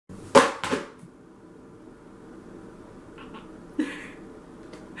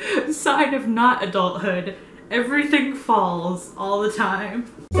sign of not adulthood. Everything falls all the time.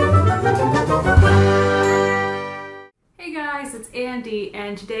 Hey guys, it's Andy,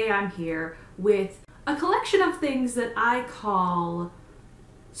 and today I'm here with a collection of things that I call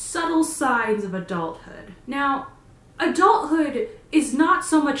subtle signs of adulthood. Now, adulthood is not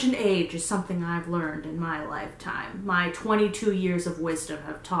so much an age as something I've learned in my lifetime. My 22 years of wisdom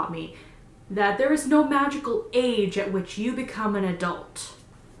have taught me that there is no magical age at which you become an adult.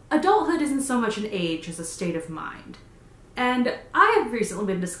 Adulthood isn't so much an age as a state of mind. And I have recently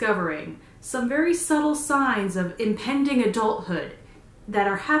been discovering some very subtle signs of impending adulthood that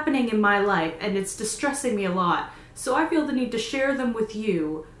are happening in my life, and it's distressing me a lot. So I feel the need to share them with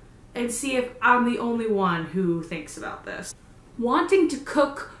you and see if I'm the only one who thinks about this. Wanting to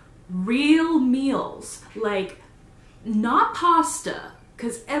cook real meals, like not pasta,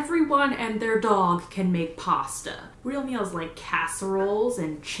 because everyone and their dog can make pasta. Real meals like casseroles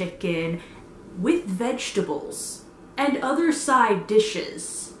and chicken with vegetables and other side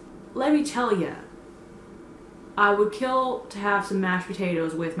dishes. Let me tell you, I would kill to have some mashed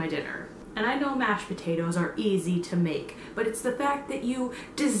potatoes with my dinner. And I know mashed potatoes are easy to make, but it's the fact that you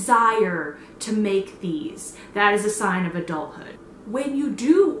desire to make these that is a sign of adulthood. When you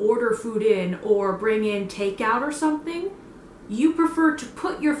do order food in or bring in takeout or something, you prefer to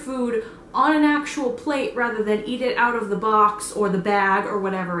put your food on an actual plate rather than eat it out of the box or the bag or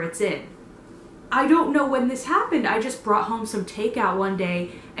whatever it's in. I don't know when this happened. I just brought home some takeout one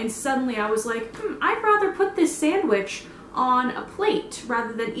day and suddenly I was like, I'd rather put this sandwich on a plate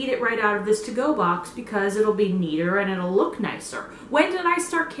rather than eat it right out of this to-go box because it'll be neater and it'll look nicer. When did I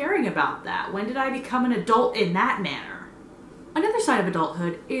start caring about that? When did I become an adult in that manner? Another sign of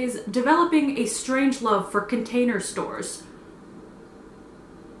adulthood is developing a strange love for container stores.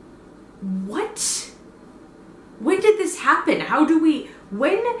 What? When did this happen?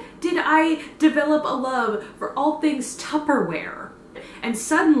 When did I develop a love for all things Tupperware? And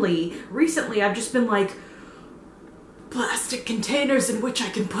suddenly, recently, I've just been like, plastic containers in which I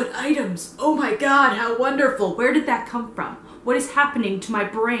can put items. Oh my god, how wonderful. Where did that come from? What is happening to my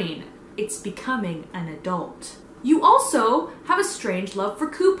brain? It's becoming an adult. You also have a strange love for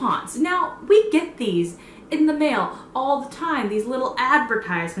coupons. Now, we get these in the mail all the time, these little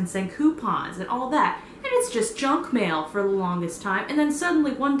advertisements and coupons and all that. And it's just junk mail for the longest time. And then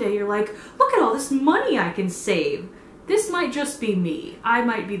suddenly one day you're like, look at all this money I can save. This might just be me. I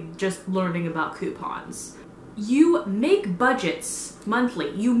might be just learning about coupons. You make budgets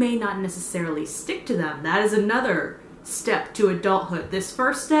monthly. You may not necessarily stick to them. That is another step to adulthood. This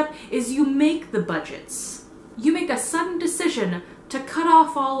first step is you make the budgets. You make a sudden decision to cut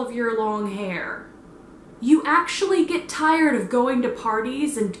off all of your long hair. You actually get tired of going to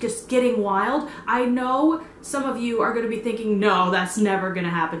parties and just getting wild. I know some of you are going to be thinking, no, that's never going to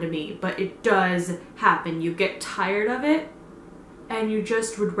happen to me, but it does happen. You get tired of it and you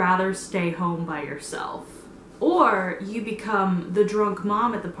just would rather stay home by yourself. Or you become the drunk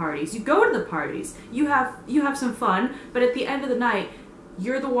mom at the parties. You go to the parties, you have some fun, but at the end of the night,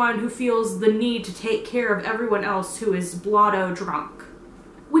 you're the one who feels the need to take care of everyone else who is blotto drunk.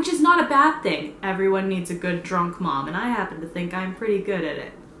 Which is not a bad thing. Everyone needs a good drunk mom, and I happen to think I'm pretty good at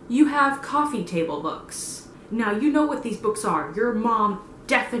it. You have coffee table books. Now, you know what these books are. Your mom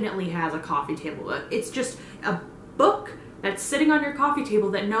definitely has a coffee table book. It's just a book that's sitting on your coffee table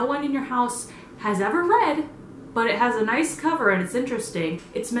that no one in your house has ever read, but it has a nice cover and it's interesting.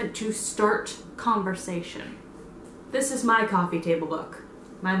 It's meant to start conversation. This is my coffee table book.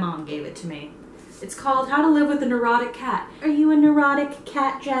 My mom gave it to me. It's called How to Live with a Neurotic Cat. Are you a neurotic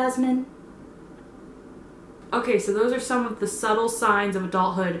cat, Jasmine? Okay, so those are some of the subtle signs of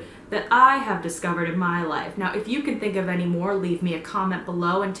adulthood that I have discovered in my life. Now, if you can think of any more, leave me a comment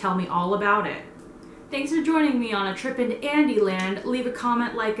below and tell me all about it. Thanks for joining me on a trip into Andeeland. Leave a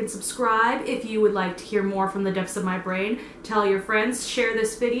comment, like, and subscribe if you would like to hear more from the depths of my brain. Tell your friends, share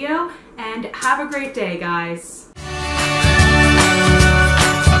this video, and have a great day, guys.